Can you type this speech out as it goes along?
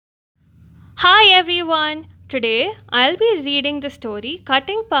Hi everyone! Today I'll be reading the story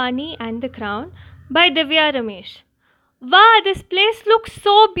Cutting Pani and the Crown by Divya Ramesh. Wow, this place looks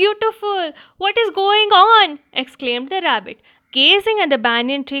so beautiful! What is going on? Exclaimed the rabbit, gazing at the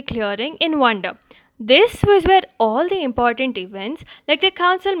banyan tree clearing in wonder. This was where all the important events like the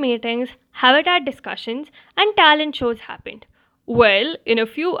council meetings, habitat discussions, and talent shows happened. Well, in a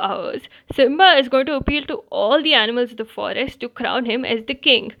few hours, Simba is going to appeal to all the animals of the forest to crown him as the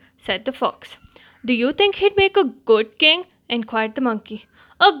king, said the fox. Do you think he'd make a good king? Inquired the monkey.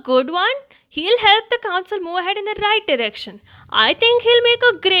 A good one? He'll help the council move ahead in the right direction. I think he'll make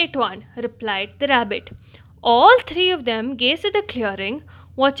a great one, replied the rabbit. All three of them gazed at the clearing,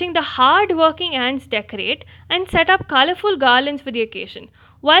 watching the hard working ants decorate and set up colorful garlands for the occasion,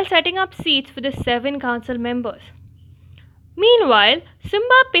 while setting up seats for the seven council members. Meanwhile,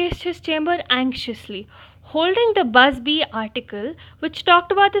 Simba paced his chamber anxiously, holding the Busby article which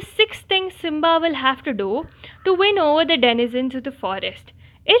talked about the six things Simba will have to do to win over the denizens of the forest.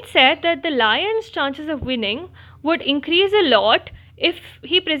 It said that the lion's chances of winning would increase a lot if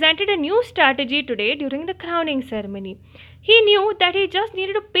he presented a new strategy today during the crowning ceremony. He knew that he just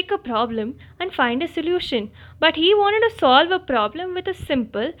needed to pick a problem and find a solution, but he wanted to solve a problem with a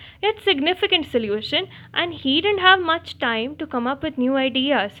simple yet significant solution, and he didn't have much time to come up with new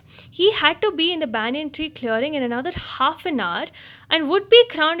ideas. He had to be in the banyan tree clearing in another half an hour and would be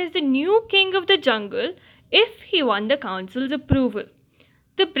crowned as the new king of the jungle if he won the council's approval.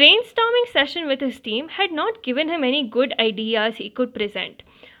 The brainstorming session with his team had not given him any good ideas he could present.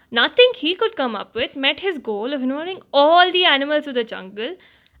 Nothing he could come up with met his goal of involving all the animals of the jungle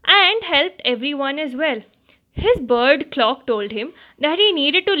and helped everyone as well. His bird clock told him that he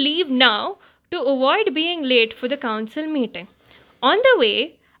needed to leave now to avoid being late for the council meeting. On the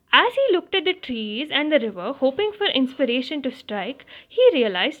way, as he looked at the trees and the river, hoping for inspiration to strike, he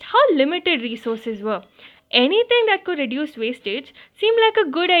realized how limited resources were. Anything that could reduce wastage seemed like a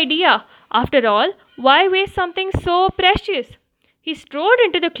good idea. After all, why waste something so precious? He strode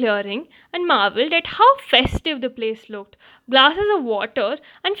into the clearing and marveled at how festive the place looked. Glasses of water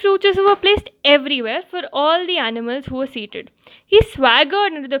and fruit juices were placed everywhere for all the animals who were seated. He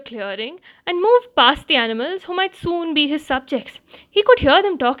swaggered into the clearing and moved past the animals who might soon be his subjects. He could hear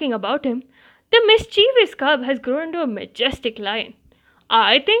them talking about him. The mischievous cub has grown into a majestic lion.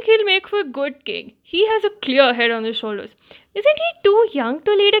 I think he'll make for a good king. He has a clear head on his shoulders. Isn't he too young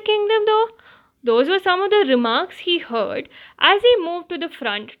to lead a kingdom, though? Those were some of the remarks he heard as he moved to the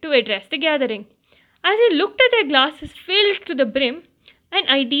front to address the gathering. As he looked at their glasses filled to the brim, an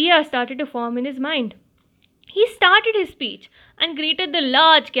idea started to form in his mind. He started his speech and greeted the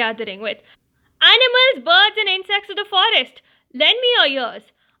large gathering with, Animals, birds, and insects of the forest, lend me your ears.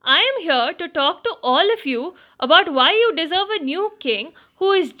 I am here to talk to all of you about why you deserve a new king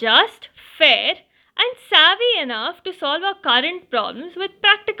who is just, fair, and savvy enough to solve our current problems with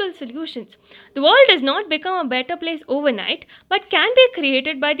practical solutions. The world does not become a better place overnight, but can be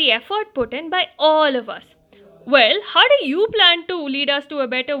created by the effort put in by all of us. Well, how do you plan to lead us to a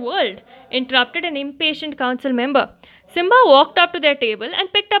better world? Interrupted an impatient council member. Simba walked up to their table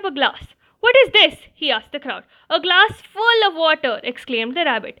and picked up a glass. What is this? He asked the crowd. A glass full of water, exclaimed the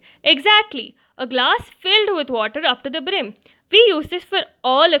rabbit. Exactly, a glass filled with water up to the brim. We use this for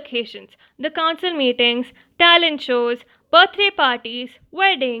all occasions the council meetings, talent shows, birthday parties,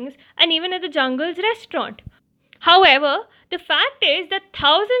 weddings, and even at the jungle's restaurant. However, the fact is that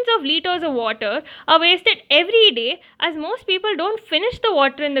thousands of liters of water are wasted every day as most people don't finish the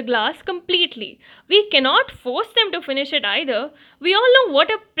water in the glass completely. We cannot force them to finish it either. We all know what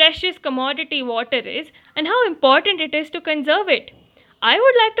a precious commodity water is and how important it is to conserve it. I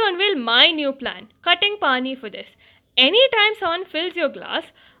would like to unveil my new plan, cutting pani for this. Anytime someone fills your glass,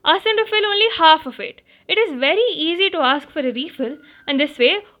 ask them to fill only half of it. It is very easy to ask for a refill, and this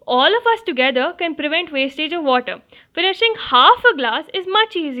way, all of us together can prevent wastage of water. Finishing half a glass is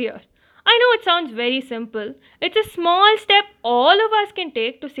much easier. I know it sounds very simple. It's a small step all of us can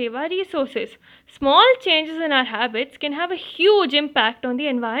take to save our resources. Small changes in our habits can have a huge impact on the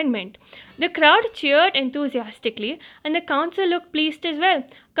environment. The crowd cheered enthusiastically, and the council looked pleased as well.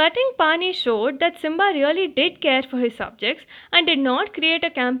 Cutting Pani showed that Simba really did care for his subjects and did not create a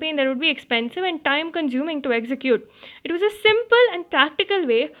campaign that would be expensive and time consuming to execute. It was a simple and practical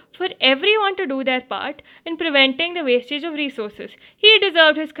way for everyone to do their part in preventing the wastage of resources. He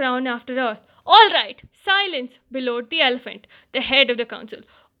deserved his crown after all. All right, silence, bellowed the elephant, the head of the council.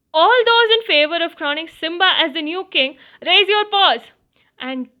 All those in favor of crowning Simba as the new king, raise your paws.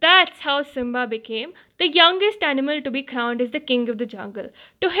 And that's how Simba became The youngest animal to be crowned is the king of the jungle.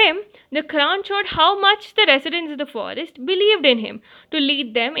 To him, the crown showed how much the residents of the forest believed in him to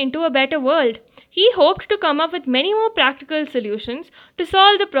lead them into a better world. He hoped to come up with many more practical solutions to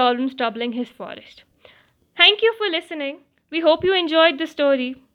solve the problems troubling his forest. Thank you for listening. We hope you enjoyed the story.